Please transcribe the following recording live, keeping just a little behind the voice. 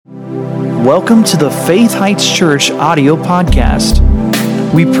Welcome to the Faith Heights Church audio podcast.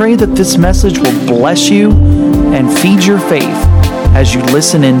 We pray that this message will bless you and feed your faith as you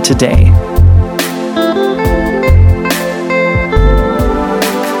listen in today.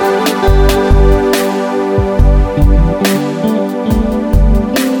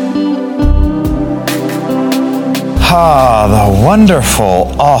 The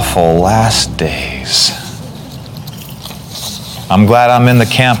wonderful, awful last days. I'm glad I'm in the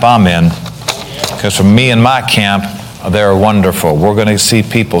camp I'm in, because for me and my camp, they're wonderful. We're going to see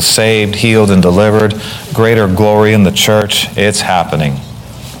people saved, healed, and delivered. Greater glory in the church. It's happening.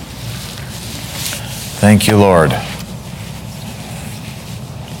 Thank you, Lord.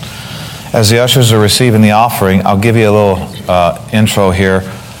 As the ushers are receiving the offering, I'll give you a little intro here.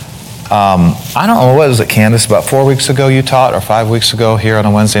 I don't know, what was it, Candace, about 4 weeks ago you taught, or 5 weeks ago here on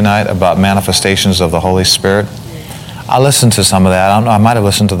a Wednesday night, about manifestations of the Holy Spirit? I listened to some of that. I don't know, I might have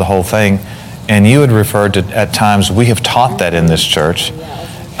listened to the whole thing. And you had referred to, at times, we have taught that in this church.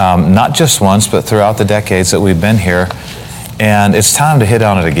 Not just once, but throughout the decades that we've been here. And it's time to hit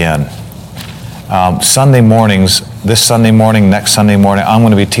on it again. Sunday mornings, this Sunday morning, next Sunday morning, I'm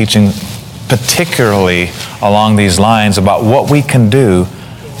going to be teaching particularly along these lines about what we can do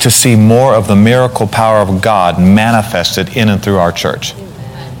to see more of the miracle power of God manifested in and through our church.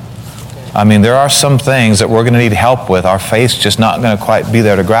 I mean, there are some things that we're going to need help with. Our faith's just not going to quite be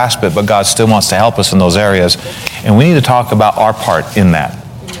there to grasp it, but God still wants to help us in those areas. And we need to talk about our part in that.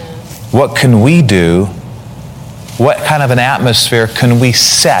 What can we do? What kind of an atmosphere can we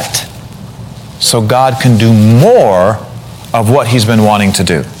set so God can do more of what He's been wanting to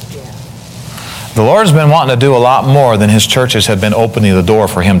do? The Lord's been wanting to do a lot more than His churches have been opening the door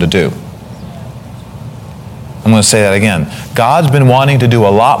for Him to do. I'm going to say that again. God's been wanting to do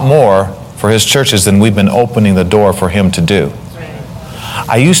a lot more for His churches than we've been opening the door for Him to do.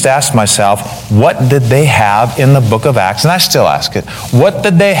 I used to ask myself, what did they have in the book of Acts? And I still ask it. What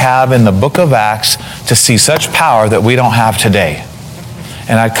did they have in the book of Acts to see such power that we don't have today?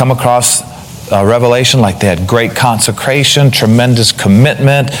 And I'd come across Revelation, like they had great consecration, tremendous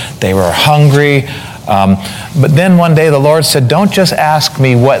commitment, they were hungry. But then one day the Lord said, don't just ask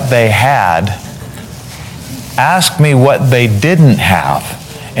me what they had, ask me what they didn't have.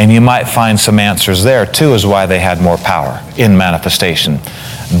 And you might find some answers there too, as why they had more power in manifestation.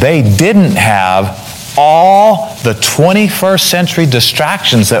 They didn't have all the 21st century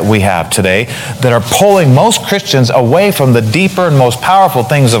distractions that we have today that are pulling most Christians away from the deeper and most powerful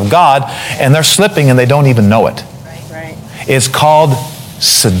things of God, and they're slipping and they don't even know it. Right. It's called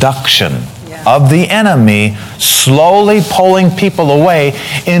seduction of the enemy, slowly pulling people away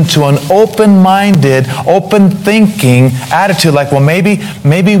into an open-minded, open-thinking attitude. Like, well, maybe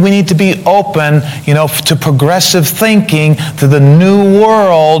we need to be open, to progressive thinking, to the new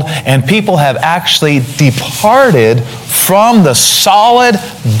world. And people have actually departed from the solid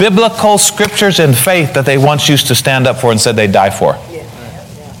biblical scriptures and faith that they once used to stand up for and said they'd die for.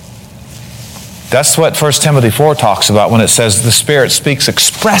 That's what 1 Timothy 4 talks about when it says the Spirit speaks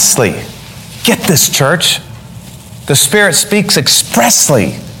expressly. Get this, church. The Spirit speaks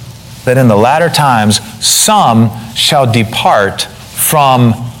expressly that in the latter times some shall depart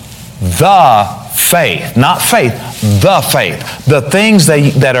from the faith. Not faith, the faith. The things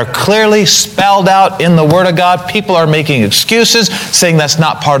that are clearly spelled out in the Word of God. People are making excuses, saying that's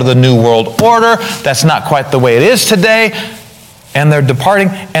not part of the New World Order. That's not quite the way it is today. And they're departing,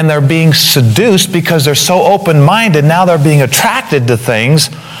 and they're being seduced because they're so open-minded. Now they're being attracted to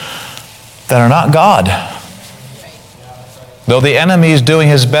things that are not God. Though the enemy is doing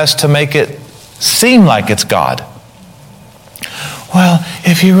his best to make it seem like it's God. Well,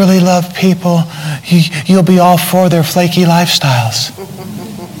 if you really love people, you'll be all for their flaky lifestyles.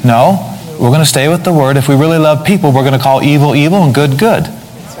 No, we're going to stay with the Word. If we really love people, we're going to call evil, evil, and good, good.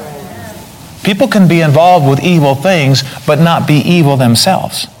 People can be involved with evil things, but not be evil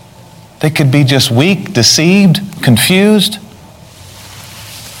themselves. They could be just weak, deceived, confused.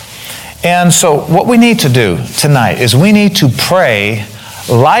 And so what we need to do tonight is we need to pray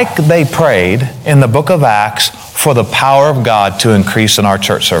like they prayed in the book of Acts for the power of God to increase in our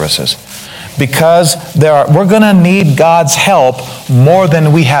church services. Because we're going to need God's help more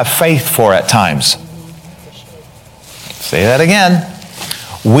than we have faith for at times. Say that again.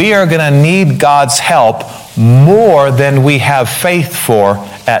 We are going to need God's help more than we have faith for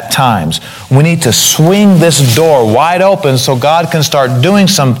at times. We need to swing this door wide open so God can start doing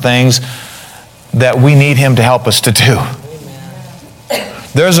some things that we need Him to help us to do.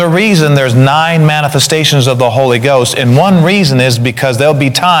 There's a reason there's 9 manifestations of the Holy Ghost, and one reason is because there'll be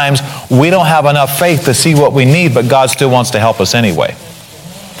times we don't have enough faith to see what we need, but God still wants to help us anyway.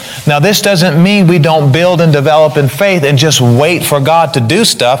 Now, this doesn't mean we don't build and develop in faith and just wait for God to do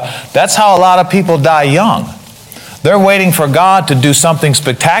stuff. That's how a lot of people die young. They're waiting for God to do something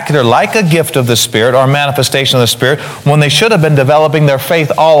spectacular like a gift of the Spirit or a manifestation of the Spirit when they should have been developing their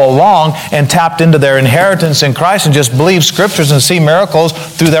faith all along and tapped into their inheritance in Christ and just believe Scriptures and see miracles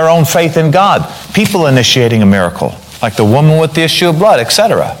through their own faith in God. People initiating a miracle, like the woman with the issue of blood,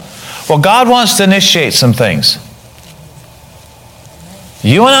 etc. Well, God wants to initiate some things.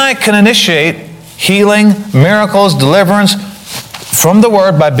 You and I can initiate healing, miracles, deliverance from the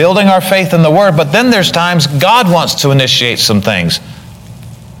Word by building our faith in the Word, but then there's times God wants to initiate some things.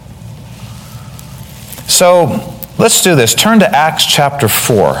 So let's do this. Turn to Acts chapter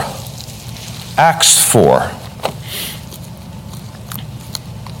 4. Acts 4.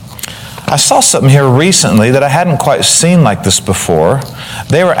 I saw something here recently that I hadn't quite seen like this before.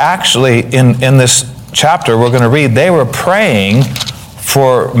 They were actually, in this chapter we're going to read, they were praying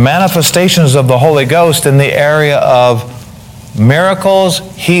for manifestations of the Holy Ghost in the area of miracles,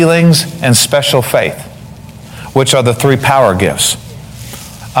 healings, and special faith, which are the three power gifts.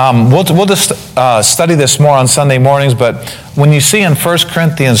 We'll just study this more on Sunday mornings, but when you see in 1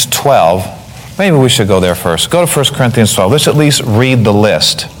 Corinthians 12, maybe we should go there first. Go to 1 Corinthians 12. Let's at least read the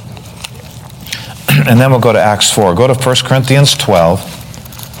list. And then we'll go to Acts 4. Go to 1 Corinthians 12.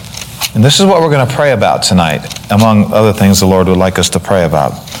 And this is what we're going to pray about tonight, among other things the Lord would like us to pray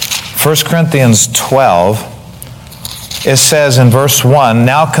about. 1 Corinthians 12. It says in verse 1,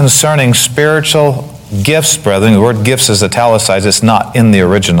 now concerning spiritual gifts, brethren, the word gifts is italicized, it's not in the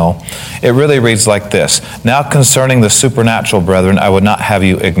original. It really reads like this, now concerning the supernatural, brethren, I would not have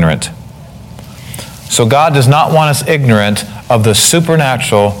you ignorant. So God does not want us ignorant of the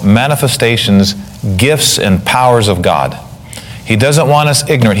supernatural manifestations, gifts, and powers of God. He doesn't want us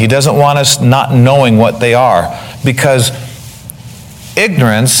ignorant. He doesn't want us not knowing what they are, because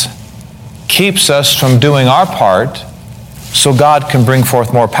ignorance keeps us from doing our part so God can bring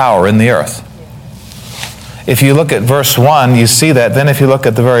forth more power in the earth. If you look at verse 1, you see that. Then if you look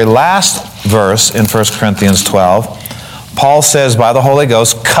at the very last verse in 1 Corinthians 12, Paul says, by the Holy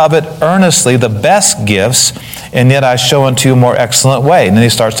Ghost, covet earnestly the best gifts, and yet I show unto you a more excellent way. And then he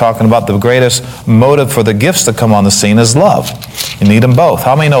starts talking about the greatest motive for the gifts to come on the scene is love. You need them both.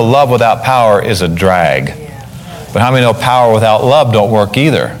 How many know love without power is a drag? But how many know power without love don't work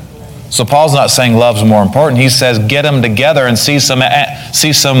either? So Paul's not saying love's more important. He says get them together and see some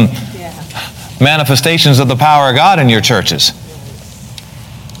manifestations of the power of God in your churches.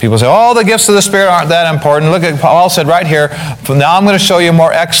 People say, oh, the gifts of the Spirit aren't that important. Look at Paul said right here, now I'm going to show you a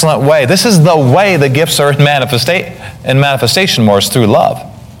more excellent way. This is the way the gifts are in manifestation more, is through love.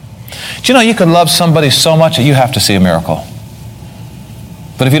 Do you know you could love somebody so much that you have to see a miracle?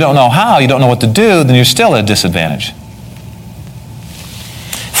 But if you don't know how, you don't know what to do, then you're still at a disadvantage.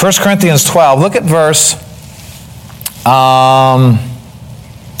 1 Corinthians 12, look at verse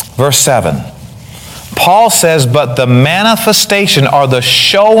 7. Paul says, but the manifestation or the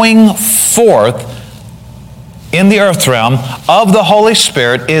showing forth in the earth realm of the Holy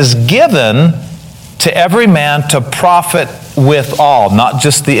Spirit is given to every man to profit withal, not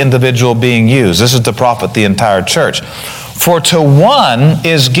just the individual being used. This is to profit the entire church. For to one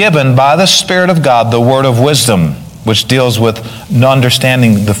is given by the Spirit of God the word of wisdom, which deals with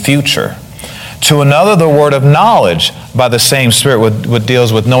understanding the future. To another, the word of knowledge by the same Spirit, what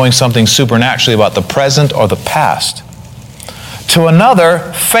deals with knowing something supernaturally about the present or the past. To another,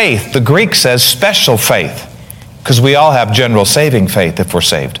 faith. The Greek says special faith, because we all have general saving faith if we're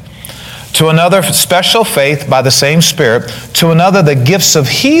saved. To another, special faith by the same Spirit. To another, the gifts of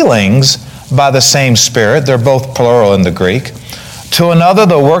healings by the same Spirit. They're both plural in the Greek. To another,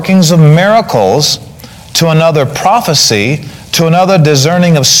 the workings of miracles. To another, prophecy. To another,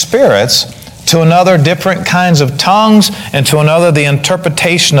 discerning of spirits. To another, different kinds of tongues, and to another, the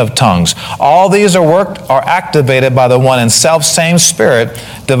interpretation of tongues. All these are activated by the one and self-same Spirit,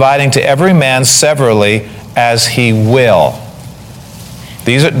 dividing to every man severally as he will.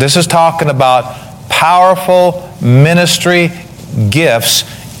 This is talking about powerful ministry gifts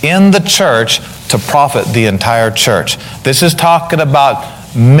in the church to profit the entire church. This is talking about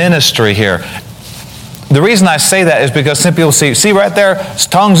ministry here. The reason I say that is because some people see right there,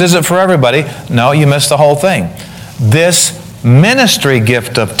 tongues isn't for everybody. No, you missed the whole thing. This ministry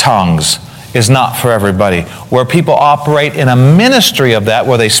gift of tongues is not for everybody. Where people operate in a ministry of that,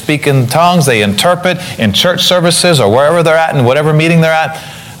 where they speak in tongues, they interpret in church services or wherever they're at, in whatever meeting they're at,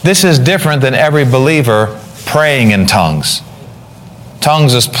 this is different than every believer praying in tongues.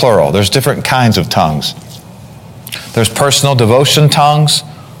 Tongues is plural. There's different kinds of tongues. There's personal devotion tongues.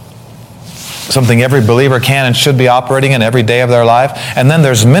 something every believer can and should be operating in every day of their life. And then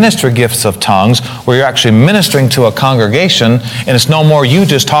there's ministry gifts of tongues, where you're actually ministering to a congregation, and it's no more you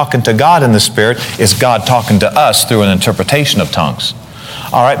just talking to God in the Spirit, it's God talking to us through an interpretation of tongues.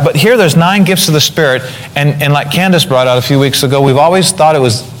 All right, but here there's 9 gifts of the Spirit, and like Candace brought out a few weeks ago, we've always thought it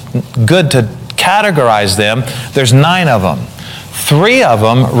was good to categorize them. There's 9 of them. 3 of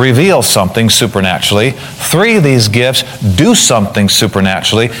them reveal something supernaturally. 3 of these gifts do something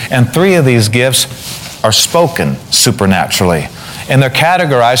supernaturally. And 3 of these gifts are spoken supernaturally. And they're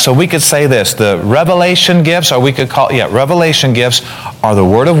categorized, so we could say this. The revelation gifts, or we could call, revelation gifts are the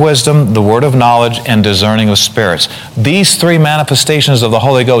word of wisdom, the word of knowledge, and discerning of spirits. These 3 manifestations of the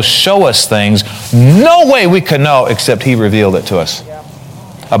Holy Ghost show us things no way we could know except He revealed it to us.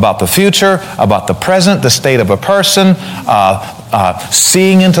 About the future, about the present, the state of a person,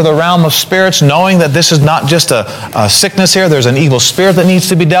 seeing into the realm of spirits, knowing that this is not just a sickness here, there's an evil spirit that needs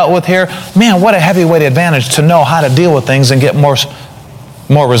to be dealt with here. Man, what a heavyweight advantage to know how to deal with things and get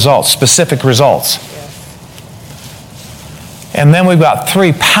more results, specific results. And then we've got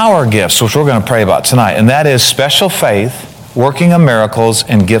 3 power gifts, which we're going to pray about tonight, and that is special faith, working of miracles,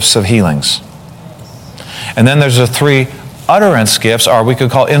 and gifts of healings. And then there's the 3 utterance gifts, or we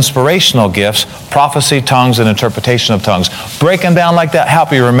could call inspirational gifts, prophecy, tongues, and interpretation of tongues. Break them down like that,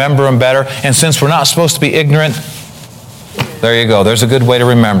 help you remember them better. And since we're not supposed to be ignorant, there you go. There's a good way to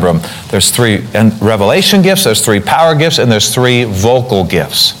remember them. There's 3 revelation gifts, there's 3 power gifts, and there's 3 vocal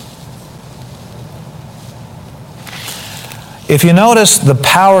gifts. If you notice the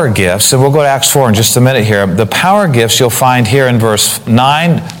power gifts, and we'll go to Acts 4 in just a minute here, the power gifts you'll find here in verse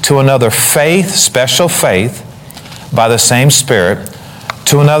 9, to another faith, special faith, by the same Spirit,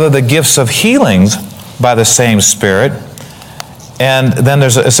 to another the gifts of healings by the same Spirit, and then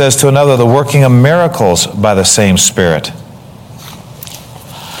it says to another the working of miracles by the same Spirit.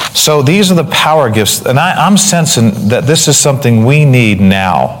 So these are the power gifts, and I'm sensing that this is something we need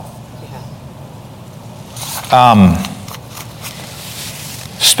now.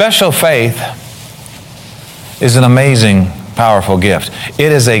 Special faith is an amazing, powerful gift.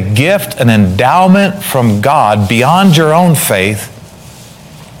 It is a gift, an endowment from God beyond your own faith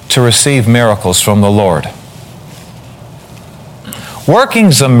to receive miracles from the Lord.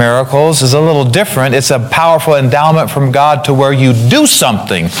 Workings of miracles is a little different. It's a powerful endowment from God to where you do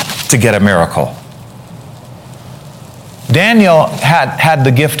something to get a miracle. Daniel had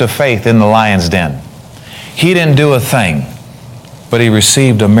the gift of faith in the lion's den. He didn't do a thing, but he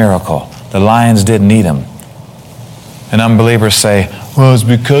received a miracle. The lions didn't eat him. And unbelievers say, well, it's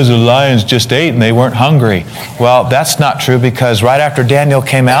because the lions just ate and they weren't hungry. Well, that's not true, because right after Daniel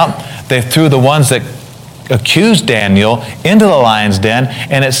came out, they threw the ones that accused Daniel into the lion's den,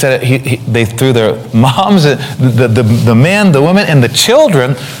 and it said they threw their moms, the men, the women, and the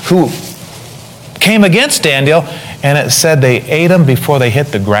children who came against Daniel, and it said they ate them before they hit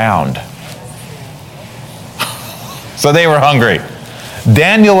the ground. So they were hungry.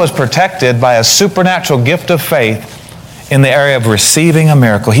 Daniel was protected by a supernatural gift of faith in the area of receiving a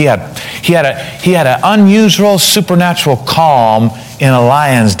miracle. He had an unusual supernatural calm in a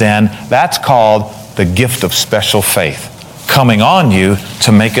lion's den. That's called the gift of special faith, coming on you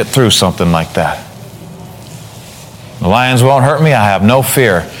to make it through something like that. The lions won't hurt me. I have no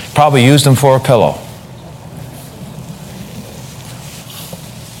fear. Probably used them for a pillow.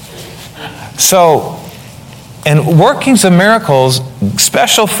 So, and workings of miracles,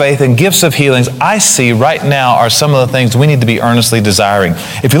 special faith, and gifts of healings, I see right now are some of the things we need to be earnestly desiring.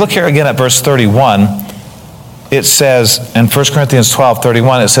 If you look here again at verse 31, it says, in 1 Corinthians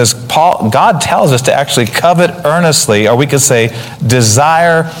 12:31, it says, God tells us to actually covet earnestly, or we could say,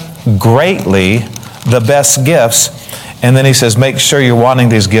 desire greatly the best gifts. And then he says, make sure you're wanting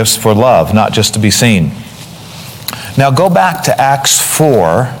these gifts for love, not just to be seen. Now go back to Acts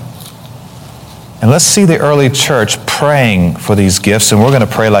 4. And let's see the early church praying for these gifts, and we're going to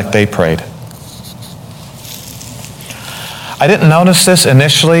pray like they prayed. I didn't notice this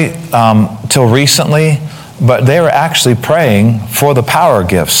initially till recently, but they were actually praying for the power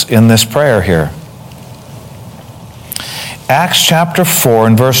gifts in this prayer here. Acts chapter 4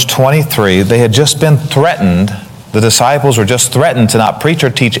 and verse 23, they had just been threatened. The disciples were just threatened to not preach or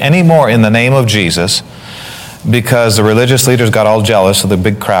teach anymore in the name of Jesus because the religious leaders got all jealous of the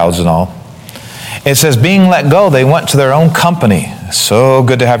big crowds and all. It says, being let go, they went to their own company. So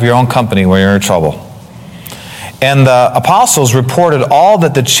good to have your own company when you're in trouble. And the apostles reported all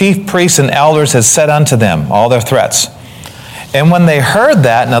that the chief priests and elders had said unto them, all their threats. And when they heard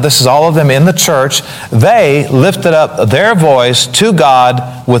that, now this is all of them in the church, they lifted up their voice to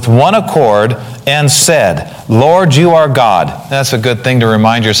God with one accord and said, Lord, you are God. That's a good thing to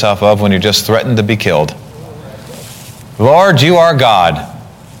remind yourself of when you're just threatened to be killed. Lord, you are God.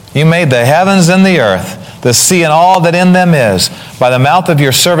 You made the heavens and the earth, the sea and all that in them is. By the mouth of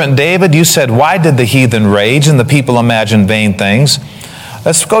your servant David, you said, why did the heathen rage and the people imagine vain things?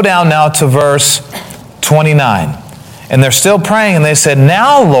 Let's go down now to verse 29. And they're still praying, and they said,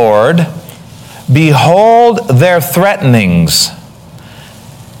 now, Lord, behold their threatenings.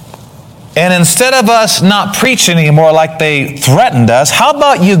 And instead of us not preaching anymore like they threatened us, how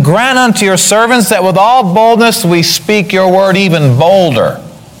about you grant unto your servants that with all boldness we speak your word even bolder,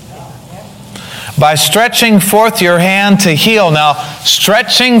 by stretching forth your hand to heal. Now,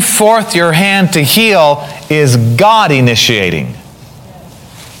 stretching forth your hand to heal is God initiating.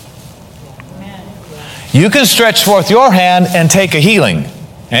 You can stretch forth your hand and take a healing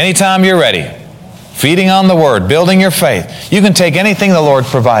anytime you're ready. Feeding on the Word, building your faith. You can take anything the Lord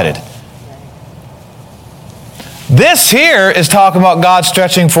provided. This here is talking about God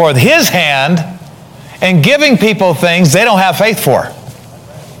stretching forth His hand and giving people things they don't have faith for.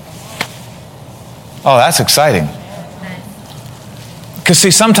 Oh, that's exciting. Because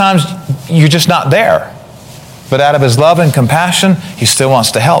see, sometimes you're just not there. But out of His love and compassion, He still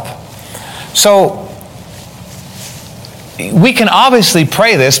wants to help. So, we can obviously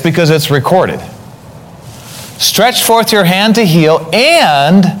pray this because it's recorded. Stretch forth your hand to heal,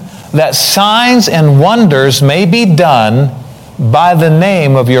 and that signs and wonders may be done by the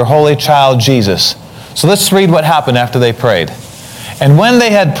name of your holy child Jesus. So let's read what happened after they prayed. And when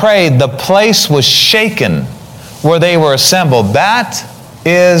they had prayed, the place was shaken where they were assembled. That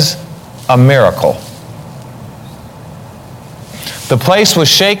is a miracle. The place was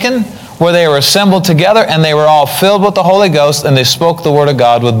shaken where they were assembled together, and they were all filled with the Holy Ghost, and they spoke the word of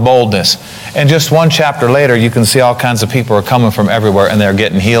God with boldness. And just one chapter later, you can see all kinds of people are coming from everywhere, and they're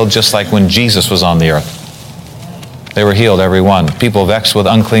getting healed just like when Jesus was on the earth. They were healed, every one. People vexed with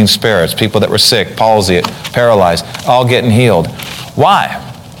unclean spirits, people that were sick, palsy, paralyzed, all getting healed. Why?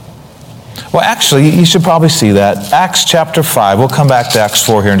 Well, actually, you should probably see that. Acts chapter 5. We'll come back to Acts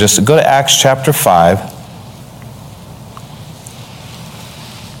 4 here and just go to Acts chapter 5.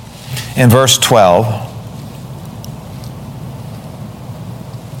 In verse 12,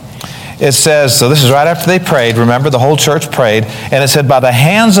 it says, so this is right after they prayed. Remember, the whole church prayed. And it said, by the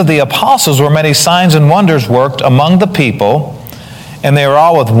hands of the apostles were many signs and wonders worked among the people. And they were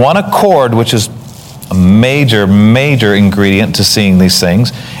all with one accord, which is a major, major ingredient to seeing these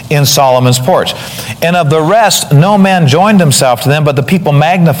things, in Solomon's porch. And of the rest, no man joined himself to them, but the people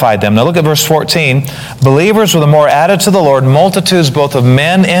magnified them. Now look at verse 14. Believers were the more added to the Lord, multitudes both of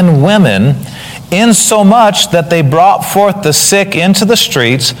men and women, insomuch that they brought forth the sick into the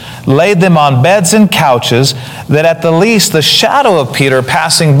streets, laid them on beds and couches, that at the least the shadow of Peter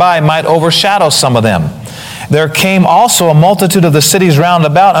passing by might overshadow some of them. There came also a multitude of the cities round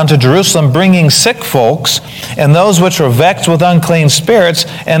about unto Jerusalem, bringing sick folks, and those which were vexed with unclean spirits,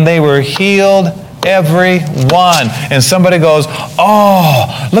 and they were healed every one. And somebody goes,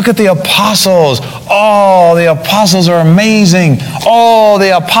 oh, look at the apostles. Oh, the apostles are amazing. Oh,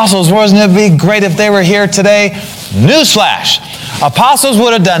 the apostles, wasn't it be great if they were here today? Newsflash. Apostles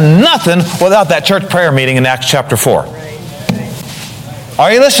would have done nothing without that church prayer meeting in Acts chapter 4.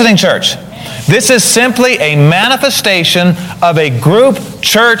 Are you listening, church? This is simply a manifestation of a group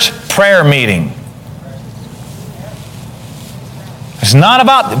church prayer meeting. It's not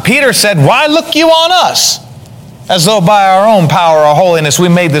about, Peter said, why look you on us? As though by our own power or holiness we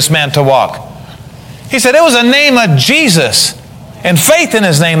made this man to walk. He said, it was the name of Jesus and faith in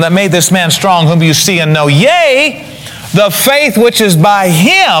His name that made this man strong, whom you see and know. Yea, the faith which is by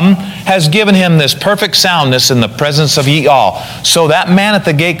Him has given him this perfect soundness in the presence of ye all. So that man at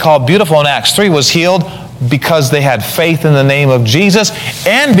the gate called Beautiful in Acts 3 was healed because they had faith in the name of Jesus,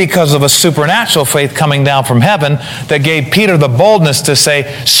 and because of a supernatural faith coming down from heaven that gave Peter the boldness to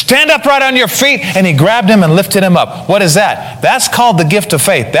say, stand upright on your feet, and he grabbed him and lifted him up. What is that? That's called the gift of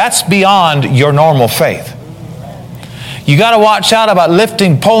faith. That's beyond your normal faith. You got to watch out about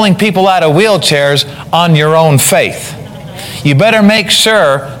pulling people out of wheelchairs on your own faith. You better make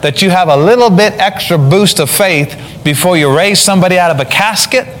sure that you have a little bit extra boost of faith before you raise somebody out of a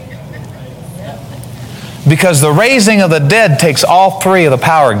casket. Because the raising of the dead takes all three of the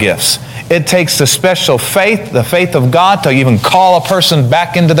power gifts. It takes the special faith, the faith of God, to even call a person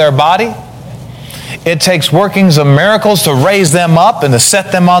back into their body. It takes workings of miracles to raise them up and to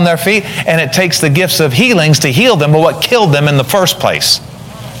set them on their feet. And it takes the gifts of healings to heal them of what killed them in the first place.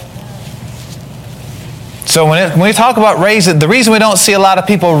 So when we talk about raising, the reason we don't see a lot of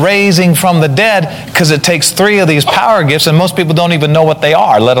people raising from the dead, because it takes 3 of these power gifts, and most people don't even know what they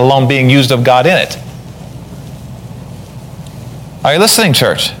are, let alone being used of God in it. Are you listening,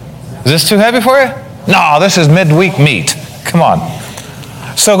 church? Is this too heavy for you? No, this is midweek meat. Come on.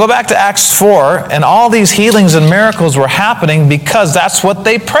 So go back to Acts 4, and all these healings and miracles were happening because that's what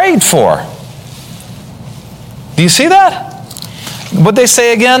they prayed for. Do you see that? What'd they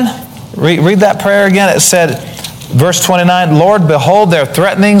say again? Read that prayer again. It said, verse 29, Lord, behold their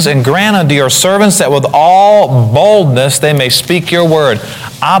threatenings, and grant unto your servants that with all boldness they may speak your word.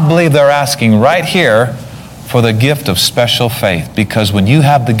 I believe they're asking right here for the gift of special faith, because when you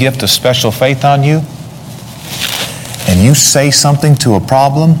have the gift of special faith on you, and you say something to a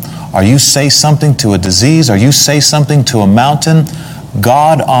problem, or you say something to a disease, or you say something to a mountain,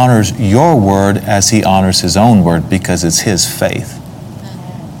 God honors your word as He honors His own word, because it's His faith.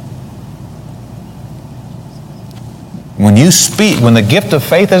 When you speak, when the gift of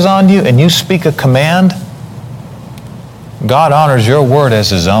faith is on you and you speak a command, God honors your word as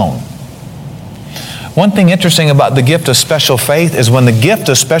His own. One thing interesting about the gift of special faith is when the gift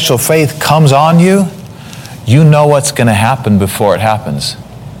of special faith comes on you, you know what's going to happen before it happens.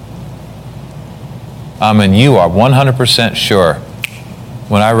 I mean, you are 100% sure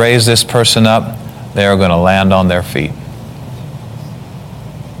when I raise this person up, they are going to land on their feet.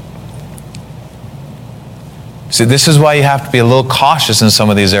 See, this is why you have to be a little cautious in some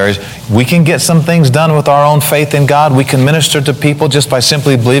of these areas. We can get some things done with our own faith in God. We can minister to people just by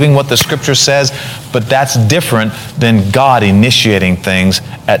simply believing what the Scripture says, but that's different than God initiating things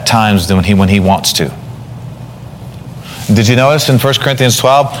at times when He wants to. Did you notice in 1 Corinthians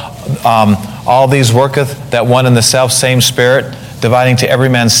 12, all these worketh that one and the self same Spirit, dividing to every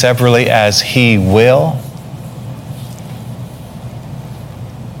man severally as He will?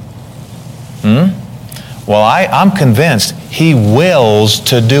 Well, I'm convinced He wills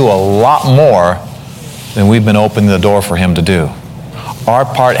to do a lot more than we've been opening the door for Him to do. Our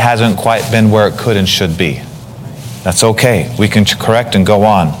part hasn't quite been where it could and should be. That's okay. We can correct and go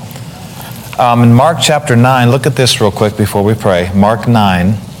on. In Mark chapter 9, look at this real quick before we pray. Mark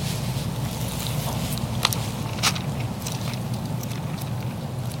 9.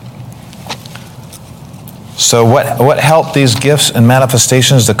 So what helped these gifts and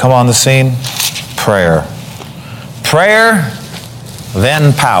manifestations to come on the scene? Prayer. Prayer,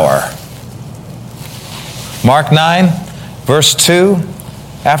 then power. Mark 9, verse 2.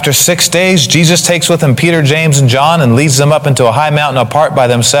 After 6 days, Jesus takes with Him Peter, James, and John and leads them up into a high mountain apart by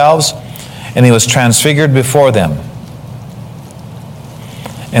themselves, and He was transfigured before them.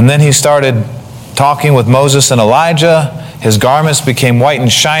 And then He started talking with Moses and Elijah. His garments became white and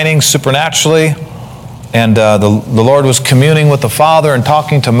shining supernaturally, and the Lord was communing with the Father and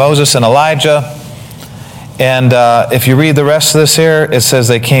talking to Moses and Elijah. And if you read the rest of this here, it says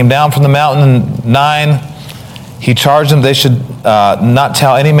they came down from the mountain in 9. He charged them they should not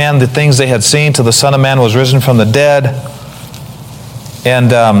tell any man the things they had seen till the Son of Man was risen from the dead.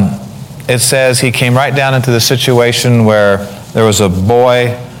 And it says He came right down into the situation where there was a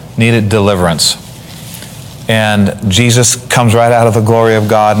boy needed deliverance. And Jesus comes right out of the glory of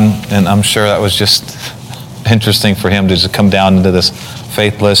God, and I'm sure that was just interesting for Him to just come down into this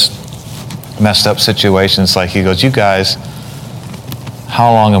faithless, messed up situation. It's like He goes, you guys,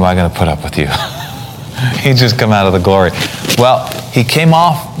 how long am I going to put up with you? He just come out of the glory. Well, He came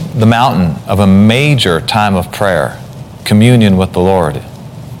off the mountain of a major time of prayer, communion with the Lord,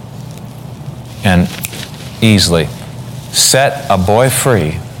 and easily set a boy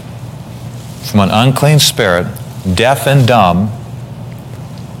free from an unclean spirit, deaf and dumb,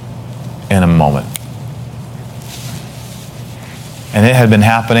 in a moment. And it had been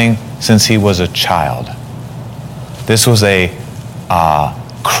happening since he was a child. This was a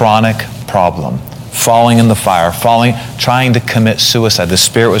chronic problem. Falling in the fire, trying to commit suicide. The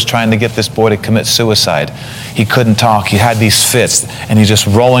Spirit was trying to get this boy to commit suicide. He couldn't talk. He had these fits, and he's just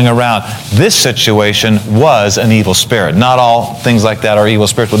rolling around. This situation was an evil spirit. Not all things like that are evil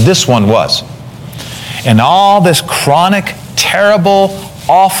spirits, but this one was. And all this chronic, terrible,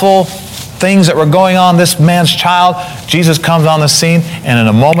 awful things that were going on this man's child, Jesus comes on the scene and in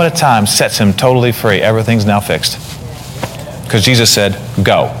a moment of time sets him totally free. Everything's now fixed. Because Jesus said,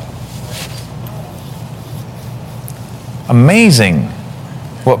 go. Amazing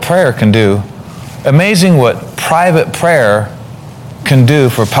what prayer can do. Amazing what private prayer can do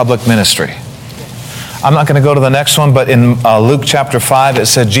for public ministry. I'm not going to go to the next one, but in Luke chapter 5, it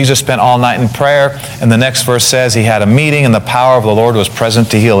said Jesus spent all night in prayer, and the next verse says he had a meeting, and the power of the Lord was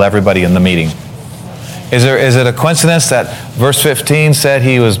present to heal everybody in the meeting. Is it a coincidence that verse 15 said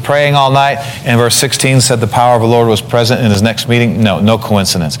he was praying all night and verse 16 said the power of the Lord was present in his next meeting? No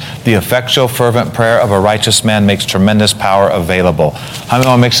coincidence. The effectual, fervent prayer of a righteous man makes tremendous power available. How many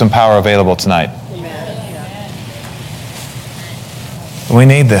want to make some power available tonight? We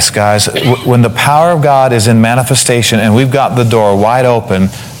need this, guys. When the power of God is in manifestation and we've got the door wide open,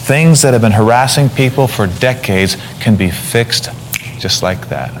 things that have been harassing people for decades can be fixed just like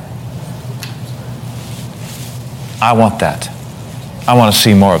that. I want that. I want to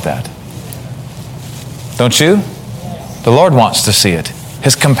see more of that. Don't you? The Lord wants to see it.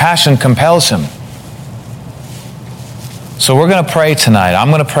 His compassion compels him. So we're going to pray tonight. I'm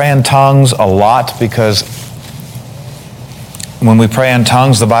going to pray in tongues a lot because when we pray in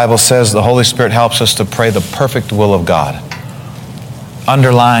tongues, the Bible says the Holy Spirit helps us to pray the perfect will of God.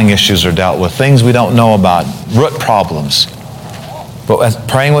 Underlying issues are dealt with, things we don't know about, root problems. But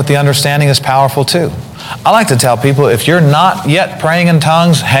praying with the understanding is powerful too. I like to tell people, if you're not yet praying in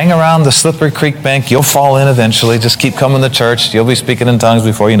tongues, hang around the slippery creek bank. You'll fall in eventually. Just keep coming to church. You'll be speaking in tongues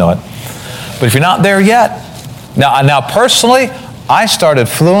before you know it. But if you're not there yet, now personally, I started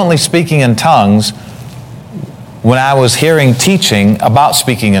fluently speaking in tongues when I was hearing teaching about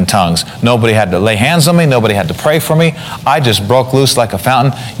speaking in tongues. Nobody had to lay hands on me. Nobody had to pray for me. I just broke loose like a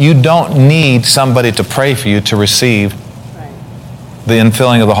fountain. You don't need somebody to pray for you to receive the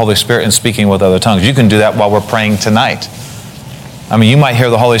infilling of the Holy Spirit and speaking with other tongues. You can do that while we're praying tonight. I mean, you might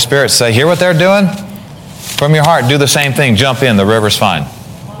hear the Holy Spirit say, hear what they're doing? From your heart, do the same thing. Jump in. The river's fine.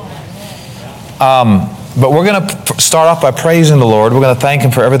 But we're going to start off by praising the Lord. We're going to thank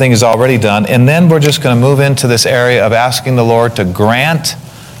Him for everything He's already done. And then we're just going to move into this area of asking the Lord to grant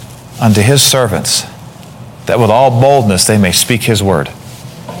unto His servants that with all boldness they may speak His word.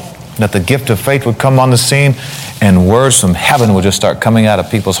 That the gift of faith would come on the scene and words from heaven would just start coming out of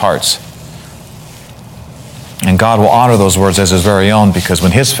people's hearts. And God will honor those words as His very own, because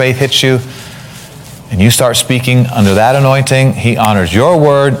when His faith hits you and you start speaking under that anointing, He honors your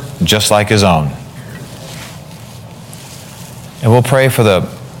word just like His own. And we'll pray for that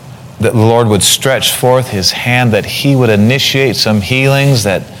the Lord would stretch forth His hand, that He would initiate some healings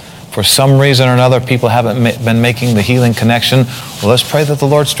that for some reason or another people haven't been making the healing connection. Well, let's pray that the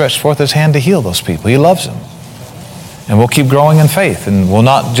Lord stretch forth His hand to heal those people. He loves them. And we'll keep growing in faith, and we'll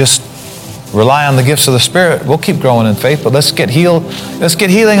not just rely on the gifts of the Spirit. We'll keep growing in faith, but let's get healed. Let's get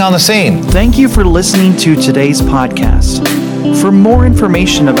healing on the scene. Thank you for listening to today's podcast. For more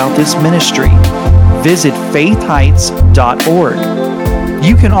information about this ministry, visit faithheights.org.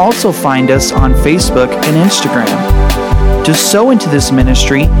 You can also find us on Facebook and Instagram. To sow into this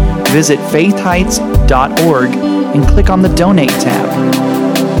ministry, visit faithheights.org and click on the Donate tab.